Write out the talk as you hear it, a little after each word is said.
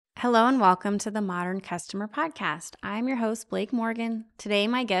Hello and welcome to the Modern Customer Podcast. I'm your host, Blake Morgan. Today,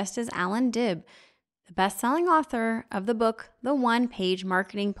 my guest is Allan Dib, the best-selling author of the book, The One-Page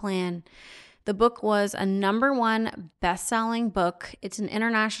Marketing Plan. The book was a #1 best-selling book. It's an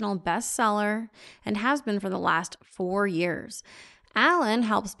international bestseller and has been for the last 4 years. Allan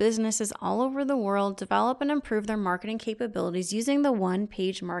helps businesses all over the world develop and improve their marketing capabilities using the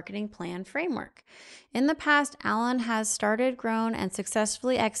one-page marketing plan framework. In the past, Allan has started, grown, and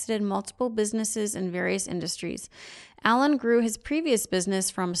successfully exited multiple businesses in various industries. Allan grew his previous business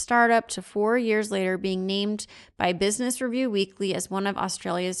from startup to 4 years later being named by Business Review Weekly as one of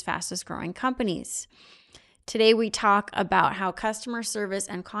Australia's fastest growing companies. Today, we talk about how customer service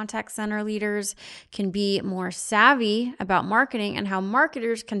and contact center leaders can be more savvy about marketing and how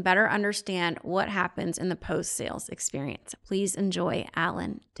marketers can better understand what happens in the post-sales experience. Please enjoy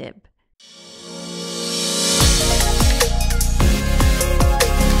Allan Dib.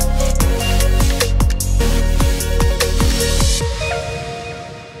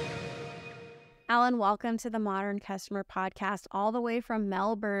 Allan, welcome to the Modern Customer Podcast all the way from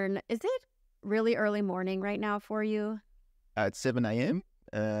Melbourne. Is it really early morning right now for you? It's 7 a.m.,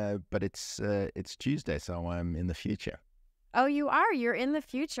 but it's Tuesday, so I'm in the future. Oh, you are? You're in the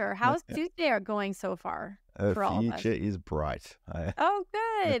future. How's Tuesday going so far for all of us? The future is bright. Oh,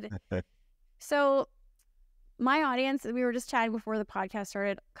 good. So my audience, we were just chatting before the podcast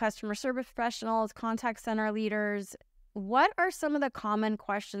started, customer service professionals, contact center leaders. What are some of the common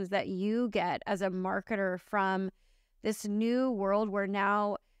questions that you get as a marketer from this new world where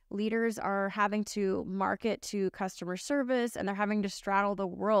now leaders are having to market to customer service and they're having to straddle the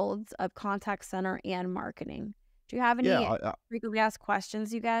worlds of contact center and marketing? Do you have any frequently asked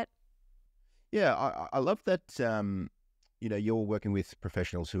questions you get? Yeah, I love that, you're working with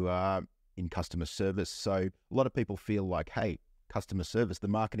professionals who are in customer service. So a lot of people feel like, hey, customer service, the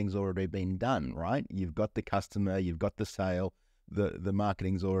marketing's already been done, right? You've got the customer, you've got the sale, the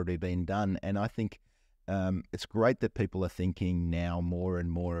marketing's already been done. And I think it's great that people are thinking now more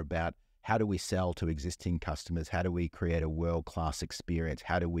and more about how do we sell to existing customers? How do we create a world-class experience?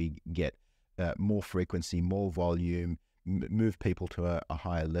 How do we get more frequency, more volume, move people to a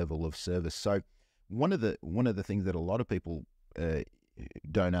higher level of service? So one of the things that a lot of people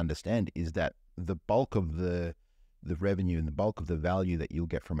don't understand is that the bulk of the revenue and the bulk of the value that you'll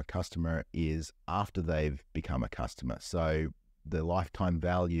get from a customer is after they've become a customer. So the lifetime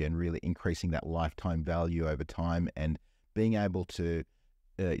value and really increasing that lifetime value over time and being able to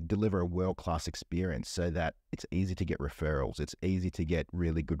deliver a world-class experience so that it's easy to get referrals, it's easy to get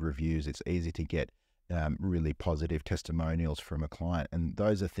really good reviews, it's easy to get really positive testimonials from a client. And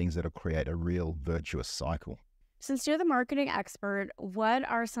those are things that will create a real virtuous cycle. Since you're the marketing expert, what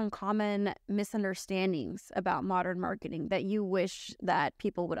are some common misunderstandings about modern marketing that you wish that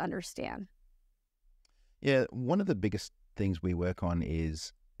people would understand? Yeah, one of the biggest things we work on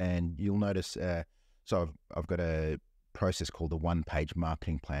is, and you'll notice, so I've got a process called the one-page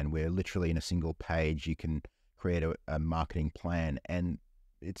marketing plan, where literally in a single page you can create a marketing plan. And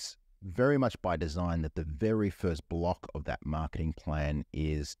it's very much by design that the very first block of that marketing plan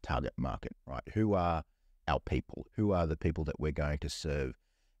is target market, right? Who are our people? Who are the people that we're going to serve?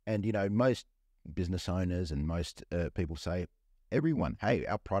 And, most business owners and most people say, everyone. Hey,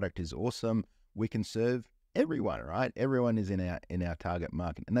 our product is awesome. We can serve everyone, right? Everyone is in our target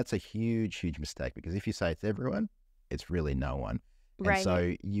market. And that's a huge, huge mistake, because if you say it's everyone, it's really no one. Right. And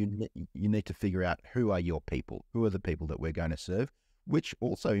so you need to figure out who are your people, who are the people that we're going to serve, which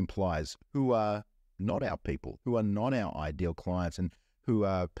also implies who are not our people, who are not our ideal clients, and who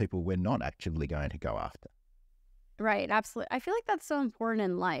are people we're not actively going to go after. Right, absolutely. I feel like that's so important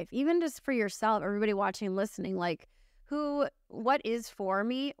in life, even just for yourself, everybody watching and listening, like what is for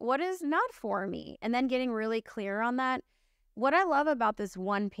me, what is not for me, and then getting really clear on that. What I love about this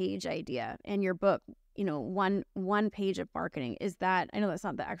one-page idea in your book, one page of marketing, is that, I know that's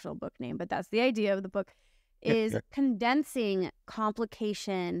not the actual book name, but that's the idea of the book, is condensing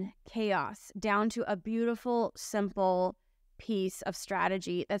complication, chaos down to a beautiful, simple piece of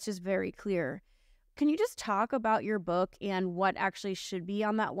strategy that's just very clear. Can you just talk about your book and what actually should be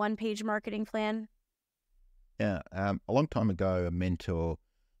on that one-page marketing plan? Yeah, a long time ago, a mentor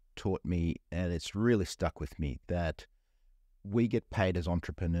taught me, and it's really stuck with me, that we get paid as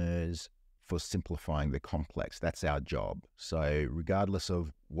entrepreneurs for simplifying the complex. That's our job. So regardless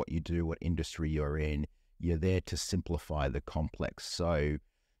of what you do, what industry you're in, you're there to simplify the complex. So,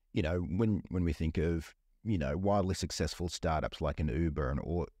 when we think of, wildly successful startups like an Uber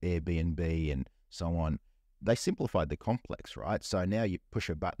or Airbnb and so on, they simplified the complex, right? So now you push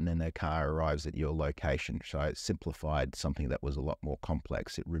a button and a car arrives at your location. So it simplified something that was a lot more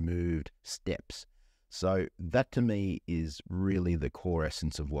complex. It removed steps. So that to me is really the core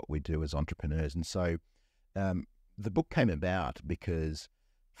essence of what we do as entrepreneurs. And so the book came about because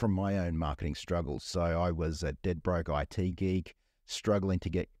from my own marketing struggles. So I was a dead broke IT geek, struggling to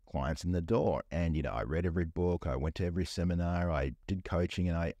get clients in the door. And, I read every book, I went to every seminar, I did coaching,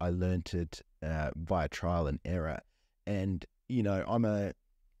 and I learned it via trial and error. And, I'm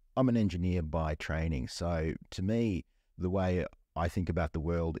an engineer by training. So to me, the way I think about the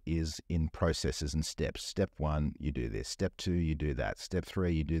world is in processes and steps. Step 1, you do this. Step 2, you do that. Step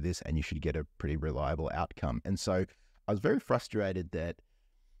 3, you do this, and you should get a pretty reliable outcome. And so I was very frustrated that,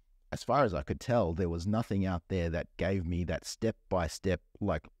 as far as I could tell, there was nothing out there that gave me that step-by-step,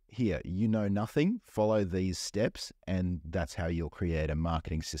 like, here, nothing, follow these steps, and that's how you'll create a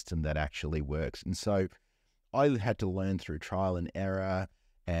marketing system that actually works. And so I had to learn through trial and error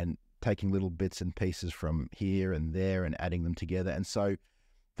and taking little bits and pieces from here and there and adding them together. And so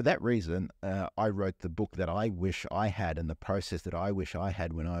for that reason, I wrote the book that I wish I had and the process that I wish I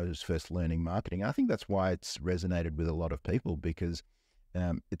had when I was first learning marketing. And I think that's why it's resonated with a lot of people, because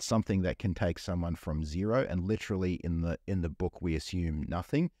it's something that can take someone from zero, and literally in the book we assume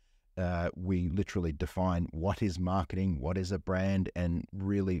nothing. We literally define what is marketing, what is a brand, and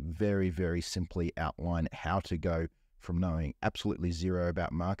really very, very simply outline how to go from knowing absolutely zero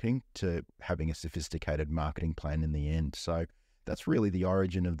about marketing to having a sophisticated marketing plan in the end. So that's really the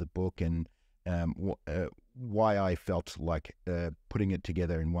origin of the book, and why I felt like putting it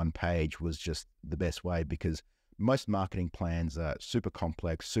together in one page was just the best way, because most marketing plans are super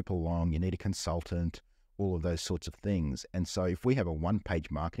complex, super long. You need a consultant, all of those sorts of things. And so if we have a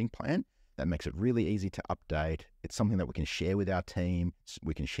one-page marketing plan, that makes it really easy to update. It's something that we can share with our team.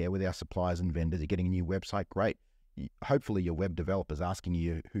 We can share with our suppliers and vendors. You're getting a new website, great. Hopefully your web developer's asking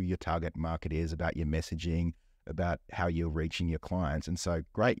you who your target market is, about your messaging, about how you're reaching your clients. And so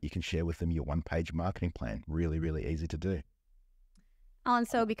great, you can share with them your one-page marketing plan. Really, really easy to do. Alan,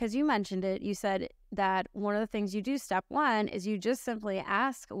 so because you mentioned it, you said that one of the things you do, step 1, is you just simply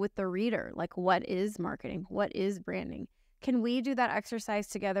ask with the reader, like, what is marketing? What is branding? Can we do that exercise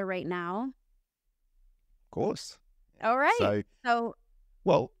together right now? Of course. All right. So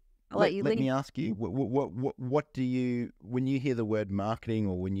well, let me ask you, what do you, when you hear the word marketing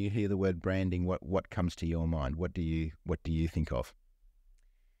or when you hear the word branding, what comes to your mind? What do you think of?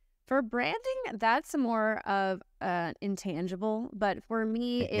 For branding, that's more of an intangible, but for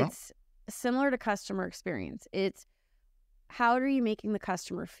me, it's similar to customer experience. It's how are you making the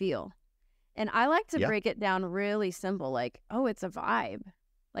customer feel? And I like to break it down really simple, like, oh, it's a vibe.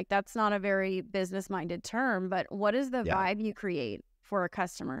 Like, that's not a very business-minded term, but what is the vibe you create for a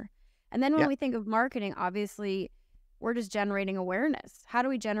customer? And then when we think of marketing, obviously, we're just generating awareness. How do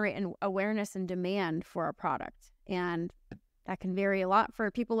we generate an awareness and demand for a product? And that can vary a lot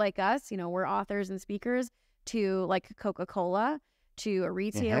for people like us. We're authors and speakers, to like Coca-Cola, to a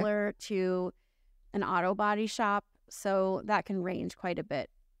retailer, to an auto body shop. So that can range quite a bit.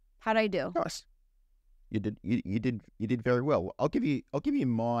 How'd I do? Nice. You did very well. I'll give you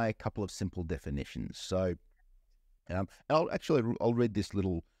my couple of simple definitions. So, I'll read this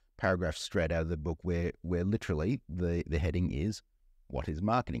little paragraph straight out of the book where literally the heading is, what is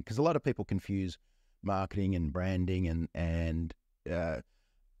marketing? Because a lot of people confuse marketing and branding, and a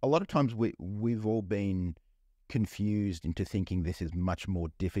lot of times we've all been confused into thinking this is much more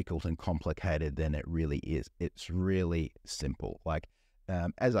difficult and complicated than it really is. It's really simple. Like,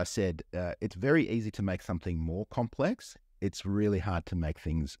 as I said, it's very easy to make something more complex. It's really hard to make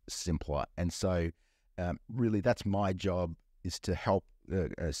things simpler. And so really that's my job, is to help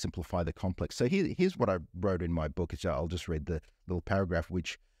simplify the complex. So here's what I wrote in my book. I'll just read the little paragraph,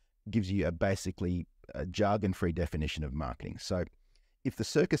 which gives you basically a jargon-free definition of marketing. So, if the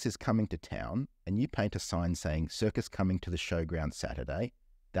circus is coming to town and you paint a sign saying circus coming to the showground Saturday,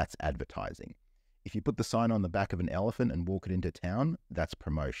 that's advertising. If you put the sign on the back of an elephant and walk it into town, that's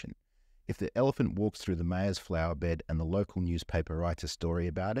promotion. If the elephant walks through the mayor's flower bed and the local newspaper writes a story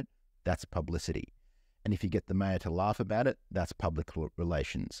about it, that's publicity. And if you get the mayor to laugh about it, that's public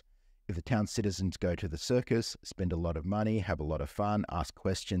relations. If the town citizens go to the circus, spend a lot of money, have a lot of fun, ask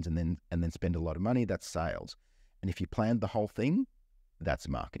questions, and then spend a lot of money, that's sales. And if you planned the whole thing, that's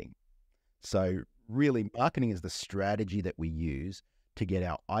marketing. So really, marketing is the strategy that we use to get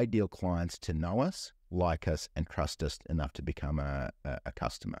our ideal clients to know us, like us, and trust us enough to become a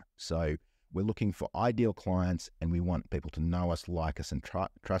customer. So we're looking for ideal clients, and we want people to know us, like us, and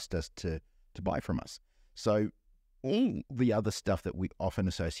trust us to buy from us. So all the other stuff that we often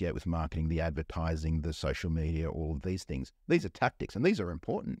associate with marketing, the advertising, the social media, all of these things, these are tactics and these are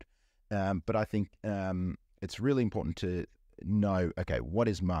important. But I think it's really important to know, okay, what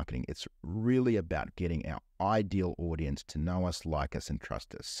is marketing? It's really about getting our ideal audience to know us, like us, and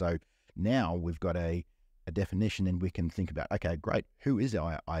trust us. So now we've got a definition and we can think about, okay, great, who is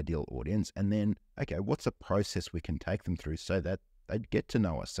our ideal audience? And then, okay, what's a process we can take them through so that they get to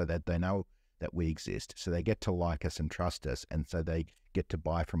know us, so that they know that we exist, so they get to like us and trust us, and so they get to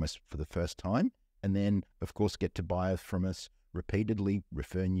buy from us for the first time, and then, of course, get to buy from us repeatedly,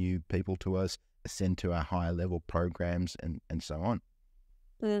 refer new people to us, ascend to our higher level programs, and so on.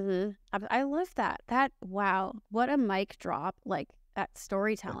 I love that. Wow, what a mic drop, like that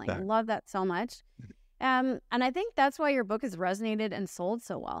storytelling. I love that so much. And I think that's why your book has resonated and sold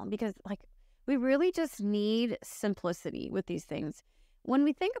so well, because like we really just need simplicity with these things. When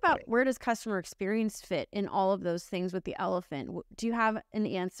we think about where does customer experience fit in all of those things with the elephant, do you have an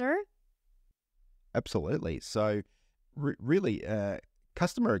answer? Absolutely. So really,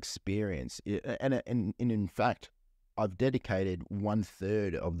 customer experience, and in fact, I've dedicated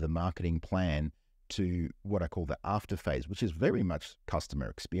 1/3 of the marketing plan to what I call the after phase, which is very much customer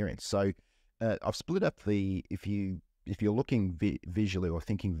experience. So I've split up if you're looking visually or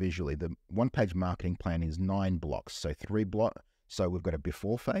thinking visually, the one-page marketing plan is 9 blocks. So 3 blocks. So we've got a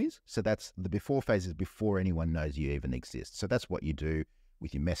before phase. So that's the before phase is before anyone knows you even exist. So that's what you do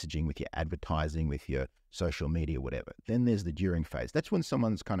with your messaging, with your advertising, with your social media, whatever. Then there's the during phase. That's when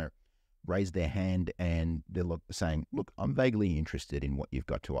someone's kind of raised their hand and they're saying, look, I'm vaguely interested in what you've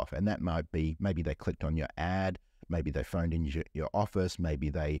got to offer. And that might be, maybe they clicked on your ad, maybe they phoned in your office, maybe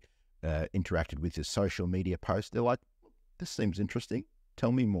they interacted with your social media post. They're like, this seems interesting.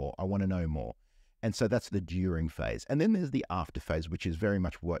 Tell me more. I want to know more. And so that's the during phase. And then there's the after phase, which is very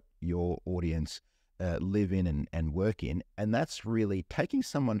much what your audience live in and work in. And that's really taking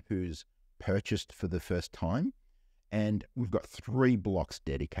someone who's purchased for the first time. And we've got 3 blocks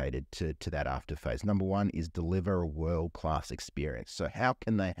dedicated to that after phase. Number 1 is deliver a world-class experience. So how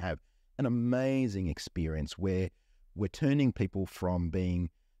can they have an amazing experience where we're turning people from being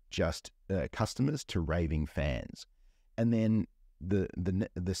just customers to raving fans? And then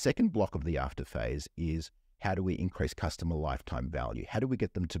the second block of the after phase is how do we increase customer lifetime value? How do we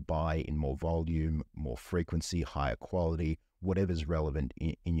get them to buy in more volume, more frequency, higher quality, whatever's relevant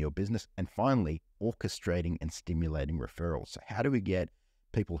in your business? And finally, orchestrating and stimulating referrals. So how do we get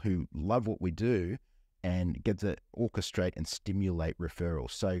people who love what we do and get to orchestrate and stimulate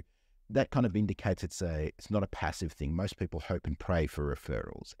referrals? So that kind of indicates it's not a passive thing. Most people hope and pray for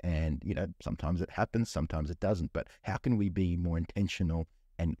referrals, and sometimes it happens, sometimes it doesn't. But how can we be more intentional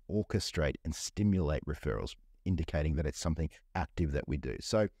and orchestrate and stimulate referrals, indicating that it's something active that we do?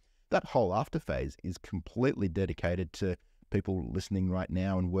 So that whole after phase is completely dedicated to people listening right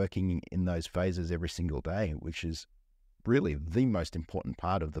now and working in those phases every single day, which is really the most important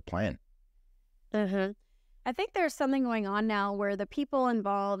part of the plan. I think there's something going on now where the people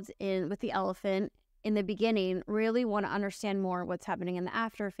involved with the elephant in the beginning really want to understand more what's happening in the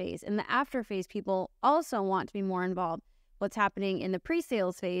after phase. In the after phase, people also want to be more involved what's happening in the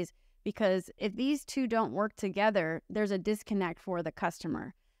pre-sales phase, because if these two don't work together, there's a disconnect for the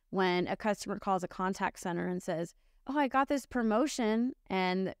customer. When a customer calls a contact center and says, oh, I got this promotion,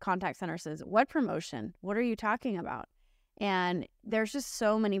 and the contact center says, what promotion? What are you talking about? And there's just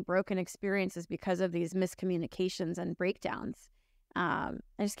so many broken experiences because of these miscommunications and breakdowns. I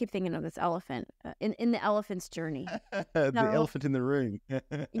just keep thinking of this elephant in the elephant's journey. The elephant in the room.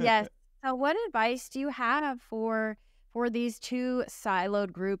 Yes. So what advice do you have for these two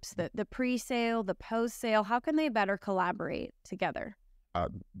siloed groups, the pre-sale, the post-sale? How can they better collaborate together?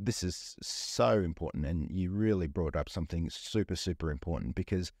 This is so important, and you really brought up something super, super important,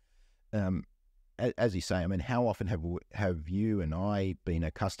 because as you say, I mean, how often have you and I been a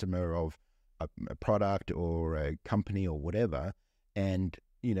customer of a product or a company or whatever, and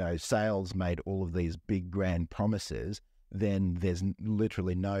sales made all of these big grand promises, then there's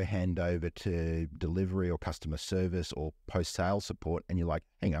literally no handover to delivery or customer service or post-sale support, and you're like,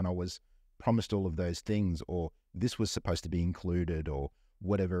 hang on, I was promised all of those things, or this was supposed to be included, or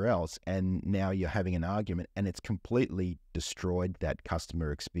whatever else, and now you're having an argument, and it's completely destroyed that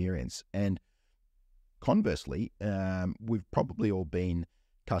customer experience. And conversely, we've probably all been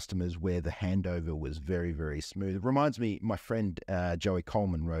customers where the handover was very, very smooth. It reminds me, my friend Joey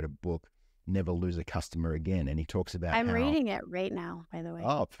Coleman wrote a book, Never Lose a Customer Again, and he talks about I'm reading it right now, by the way.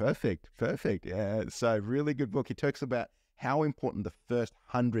 Oh, perfect. So really good book. He talks about how important the first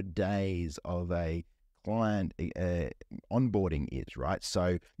 100 days of a client onboarding is, right?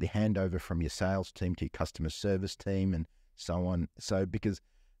 So the handover from your sales team to your customer service team and so on. So because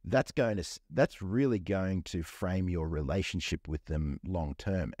that's really going to frame your relationship with them long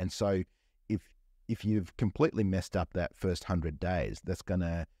term. And so if you've completely messed up that first 100 days,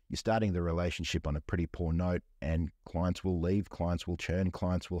 you're starting the relationship on a pretty poor note, and clients will leave, clients will churn,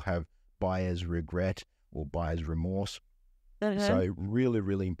 clients will have buyer's regret or buyer's remorse. So really,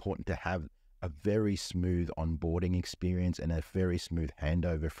 really important to have a very smooth onboarding experience and a very smooth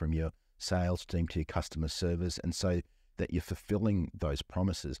handover from your sales team to your customer service, and so that you're fulfilling those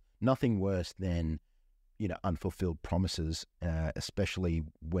promises. Nothing worse than, unfulfilled promises, especially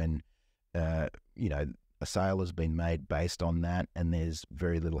when, a sale has been made based on that and there's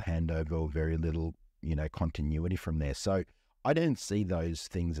very little handover or very little, continuity from there. So I don't see those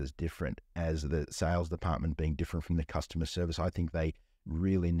things as different as the sales department being different from the customer service. I think they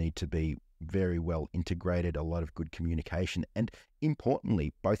really need to be very well integrated, a lot of good communication. And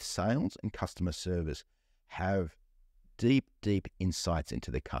importantly, both sales and customer service have deep, deep insights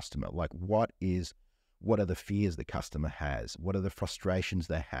into the customer. Like what are the fears the customer has? What are the frustrations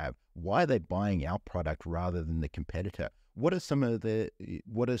they have? Why are they buying our product rather than the competitor? What are some of the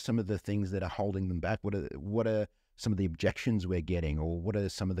things that are holding them back? What are some of the objections we're getting, or what are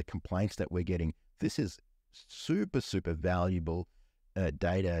some of the complaints that we're getting? This is super, super valuable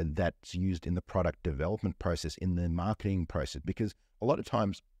data that's used in the product development process, in the marketing process, because a lot of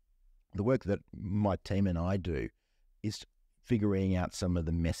times the work that my team and I do is figuring out some of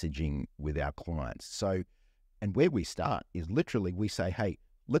the messaging with our clients. So, and where we start is literally we say, hey,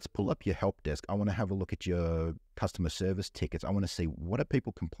 let's pull up your help desk. I want to have a look at your customer service tickets. I want to see, what are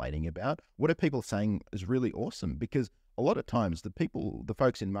people complaining about? What are people saying is really awesome? Because a lot of times the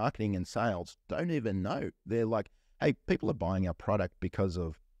folks in marketing and sales don't even know. They're like, hey, people are buying our product because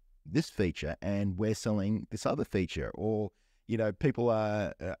of this feature and we're selling this other feature. Or, people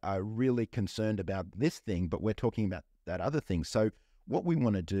are really concerned about this thing, but we're talking about that other thing. So what we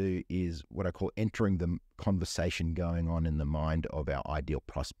want to do is what I call entering the conversation going on in the mind of our ideal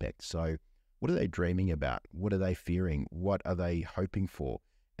prospect. So what are they dreaming about? What are they fearing? What are they hoping for?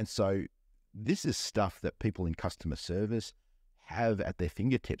 And so this is stuff that people in customer service have at their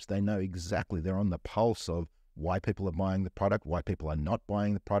fingertips. They know exactly, they're on the pulse of why people are buying the product, why people are not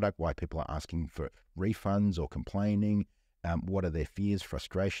buying the product, why people are asking for refunds or complaining, what are their fears,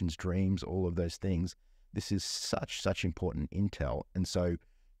 frustrations, dreams, all of those things. This is such important intel. And so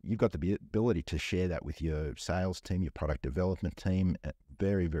you've got the ability to share that with your sales team, your product development team.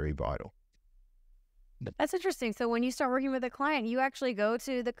 Very, very vital. That's interesting. So when you start working with a client, you actually go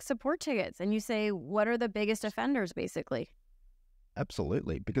to the support tickets and you say, what are the biggest offenders, basically?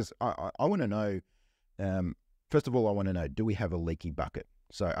 Absolutely. Because I want to know, first of all, I want to know, do we have a leaky bucket?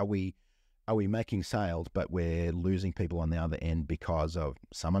 So are we making sales, but we're losing people on the other end because of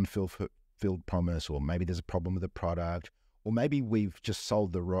some unfulfilled promise, or maybe there's a problem with the product, or maybe we've just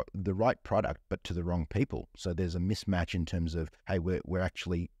sold the right product but to the wrong people. So there's a mismatch in terms of, hey, we're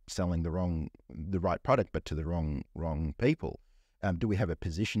actually selling the right product but to the wrong people. Do we have a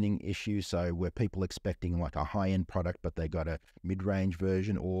positioning issue? So were people expecting like a high-end product but they got a mid-range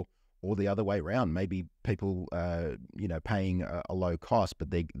version, or the other way around? Maybe people paying a low cost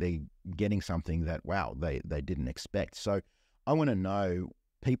but they're getting something that, wow, they didn't expect. So I want to know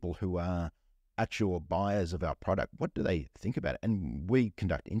people who are actual buyers of our product, what do they think about it? And we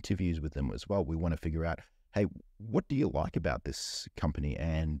conduct interviews with them as well. We want to figure out, hey, what do you like about this company,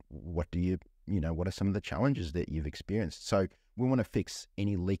 and what are some of the challenges that you've experienced? So we want to fix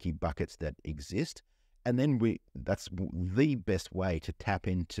any leaky buckets that exist, and then that's the best way to tap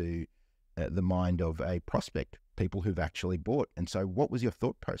into the mind of a prospect, people who've actually bought. And so what was your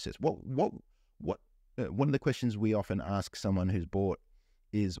thought process? What one of the questions we often ask someone who's bought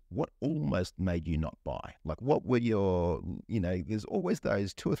is, what almost made you not buy? Like, what were your, there's always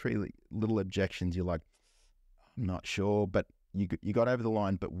those 2 or 3 little objections. You're like, I'm not sure, but you got over the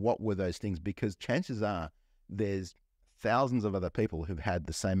line. But what were those things? Because chances are there's thousands of other people who've had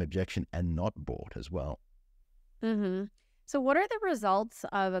the same objection and not bought as well. Mm-hmm. So what are the results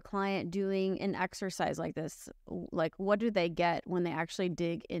of a client doing an exercise like this? Like, what do they get when they actually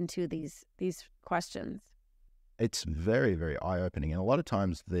dig into these questions? It's very, very eye-opening. And a lot of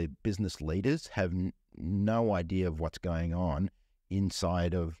times the business leaders have no idea of what's going on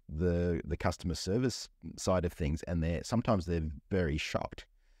inside of the customer service side of things. And sometimes they're very shocked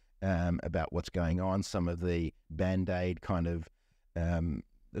about what's going on. Some of the Band-Aid kind of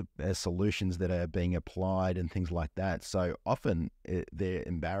solutions that are being applied and things like that. So often they're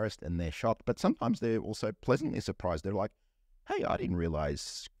embarrassed and they're shocked, but sometimes they're also pleasantly surprised. They're like, hey, I didn't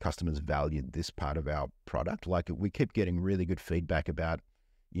realize customers valued this part of our product. Like we keep getting really good feedback about,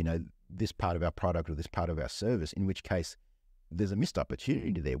 this part of our product or this part of our service, in which case there's a missed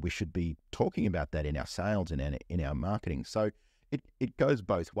opportunity there. We should be talking about that in our sales and in our marketing. So it goes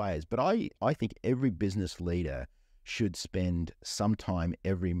both ways. But I think every business leader should spend some time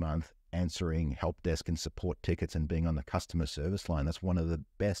every month answering help desk and support tickets and being on the customer service line. That's one of the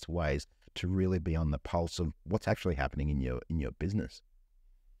best ways to really be on the pulse of what's actually happening in your business.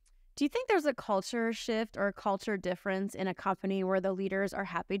 Do you think there's a culture shift or a culture difference in a company where the leaders are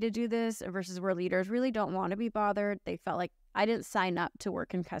happy to do this versus where leaders really don't want to be bothered? They felt like, I didn't sign up to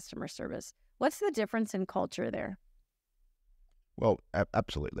work in customer service. What's the difference in culture there? Well,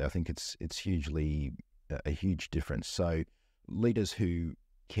 absolutely. I think it's hugely a huge difference. So leaders who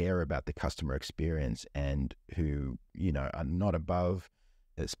care about the customer experience and who, are not above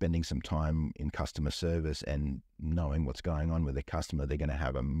spending some time in customer service and knowing what's going on with the customer, they're going to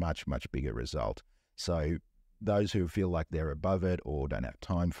have a much, much bigger result. So those who feel like they're above it or don't have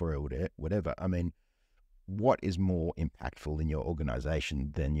time for it, whatever, I mean, what is more impactful in your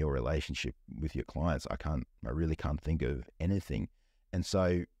organization than your relationship with your clients? I really can't think of anything. And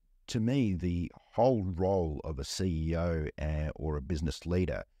so to me, the whole role of a CEO or a business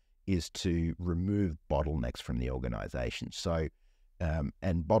leader is to remove bottlenecks from the organization. So,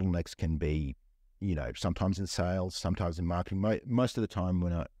 and bottlenecks can be, sometimes in sales, sometimes in marketing. Most of the time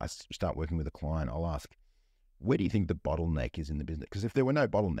when I start working with a client, I'll ask, where do you think the bottleneck is in the business? Because if there were no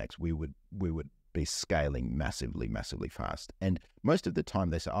bottlenecks, we would be scaling massively, massively fast. And most of the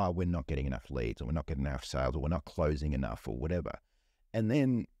time they say, we're not getting enough leads, or we're not getting enough sales, or we're not closing enough, or whatever. And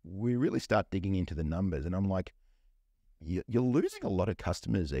then we really start digging into the numbers, and I'm like, you're losing a lot of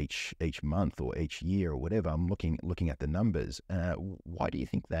customers each month or each year or whatever. I'm looking at the numbers. Why do you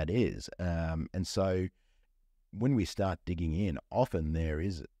think that is? And so when we start digging in, often there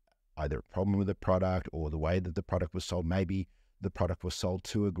is either a problem with the product or the way that the product was sold. Maybe the product was sold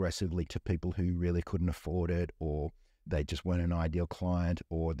too aggressively to people who really couldn't afford it, or they just weren't an ideal client,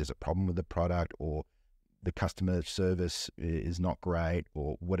 or there's a problem with the product, or the customer service is not great,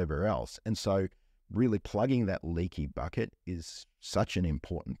 or whatever else. And so really plugging that leaky bucket is such an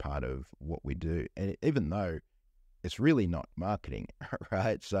important part of what we do. And even though it's really not marketing,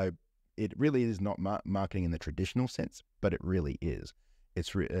 right? So it really is not marketing in the traditional sense, but it really is.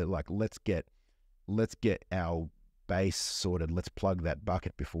 It's like, let's get our base sorted. Let's plug that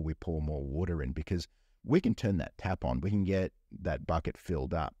bucket before we pour more water in, because we can turn that tap on. We can get that bucket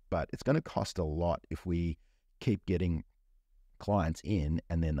filled up, but it's going to cost a lot if we keep getting clients in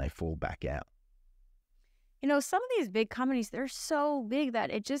and then they fall back out. Some of these big companies, they're so big that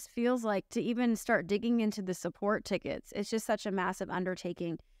it just feels like to even start digging into the support tickets, it's just such a massive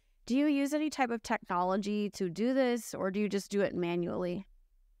undertaking. Do you use any type of technology to do this, or do you just do it manually?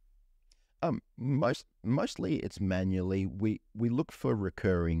 Mostly it's manually. We look for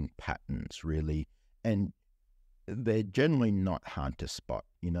recurring patterns, really, and they're generally not hard to spot.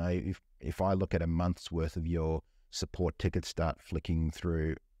 If I look at a month's worth of your support tickets start flicking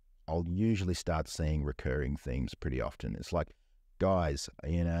through, I'll usually start seeing recurring themes pretty often. It's like, guys,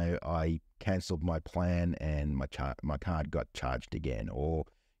 I cancelled my plan and my card got charged again, or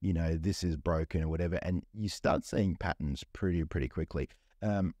this is broken or whatever, and you start seeing patterns pretty quickly.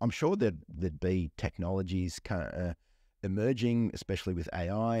 I'm sure that there'd be technologies emerging, especially with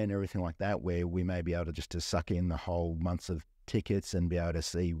AI and everything like that, where we may be able to suck in the whole months of tickets and be able to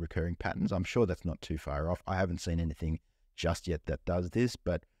see recurring patterns. I'm sure that's not too far off. I haven't seen anything just yet that does this,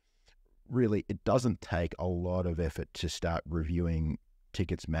 but really it doesn't take a lot of effort to start reviewing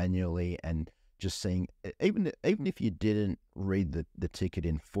tickets manually and just seeing, even if you didn't read the ticket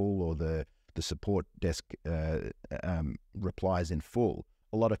in full, or the support desk replies in full,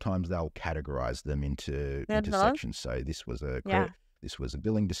 a lot of times they'll categorize them into sections. So this was this was a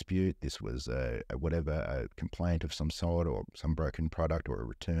billing dispute, this was a complaint of some sort, or some broken product, or a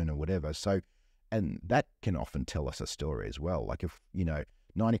return, or whatever. So, and that can often tell us a story as well. Like if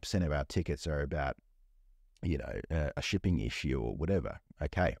 90% of our tickets are about a shipping issue or whatever,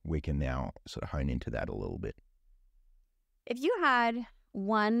 okay, we can now sort of hone into that a little bit. If you had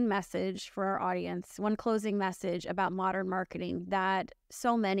one message for our audience, one closing message about modern marketing that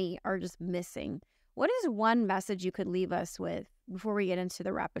so many are just missing, what is one message you could leave us with before we get into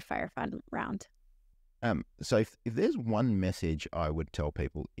the rapid fire fun round? So if there's one message I would tell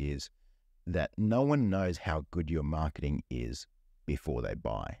people, is that no one knows how good your marketing is before they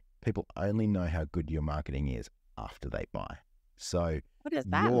buy. People only know how good your marketing is after they buy. So what does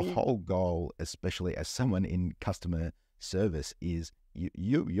that mean? Your whole goal, especially as someone in customer service, is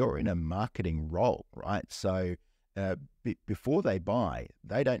you're in a marketing role, right? So before they buy,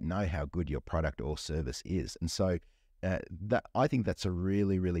 they don't know how good your product or service is. And so that I think that's a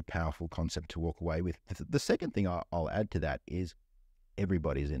really, really powerful concept to walk away with. The second thing I'll add to that is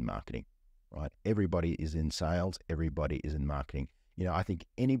everybody's in marketing, right? Everybody is in sales. Everybody is in marketing. I think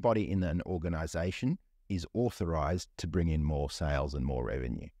anybody in an organization is authorized to bring in more sales and more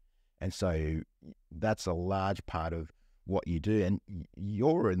revenue. And so that's a large part of what you do. And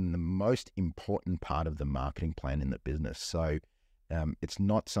you're in the most important part of the marketing plan in the business. So it's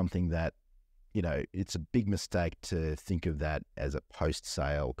not something that, it's a big mistake to think of that as a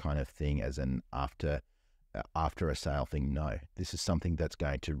post-sale kind of thing, as an after a sale thing. No, this is something that's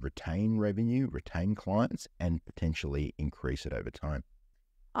going to retain revenue, retain clients, and potentially increase it over time.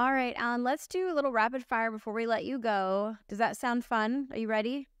 All right, Allan, let's do a little rapid fire before we let you go. Does that sound fun? Are you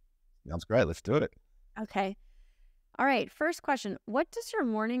ready? Sounds great. Let's do it. Okay. All right. First question. What does your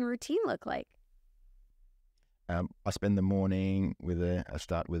morning routine look like? I spend the morning I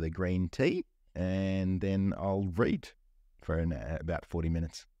start with a green tea, and then I'll read for about 40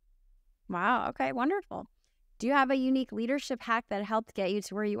 minutes. Wow. Okay. Wonderful. Do you have a unique leadership hack that helped get you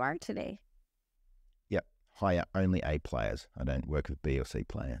to where you are today? Yep. Hire only A players. I don't work with B or C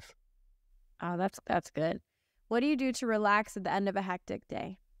players. Oh, that's good. What do you do to relax at the end of a hectic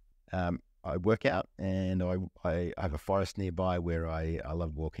day? I work out, and I have a forest nearby where I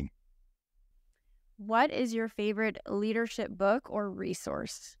love walking. What is your favorite leadership book or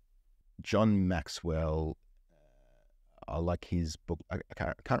resource? John Maxwell. I like his book. I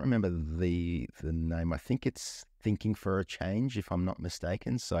can't remember the name. I think it's Thinking for a Change, if I'm not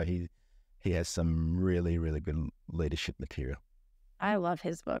mistaken. So he has some really, really good leadership material. I love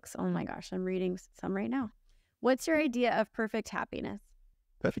his books. Oh my gosh, I'm reading some right now. What's your idea of perfect happiness?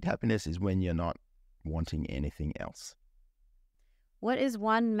 Perfect happiness is when you're not wanting anything else. What is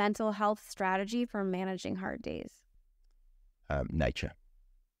one mental health strategy for managing hard days? Nature.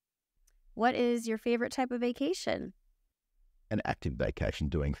 What is your favorite type of vacation? An active vacation,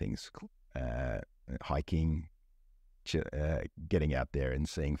 doing things, hiking, getting out there and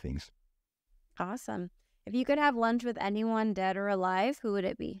seeing things. Awesome. If you could have lunch with anyone, dead or alive, who would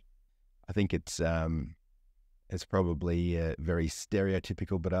it be? I think it's probably very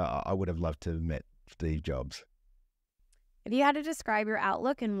stereotypical, but I would have loved to have met Steve Jobs. If you had to describe your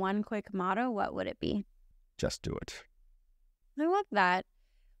outlook in one quick motto, what would it be? Just do it. I love that.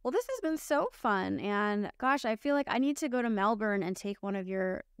 Well, this has been so fun. And gosh, I feel like I need to go to Melbourne and take one of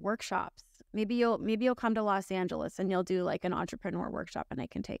your workshops. Maybe you'll come to Los Angeles and you'll do like an entrepreneur workshop and I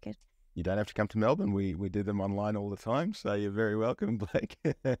can take it. You don't have to come to Melbourne. We do them online all the time. So you're very welcome, Blake.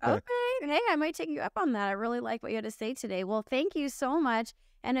 Okay. Hey, I might take you up on that. I really like what you had to say today. Well, thank you so much.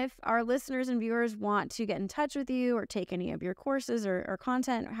 And if our listeners and viewers want to get in touch with you or take any of your courses or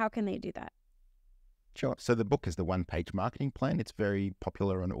content, how can they do that? Sure. So the book is the one-page marketing plan. It's very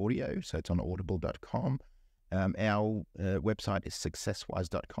popular on audio, so it's on audible.com. Our website is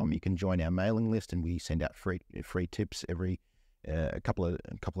successwise.com. You can join our mailing list, and we send out free tips every a couple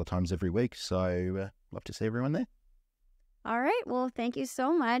of times every week. So love to see everyone there. All right. Well, thank you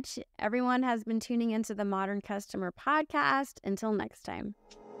so much. Everyone has been tuning into the Modern Customer Podcast. Until next time.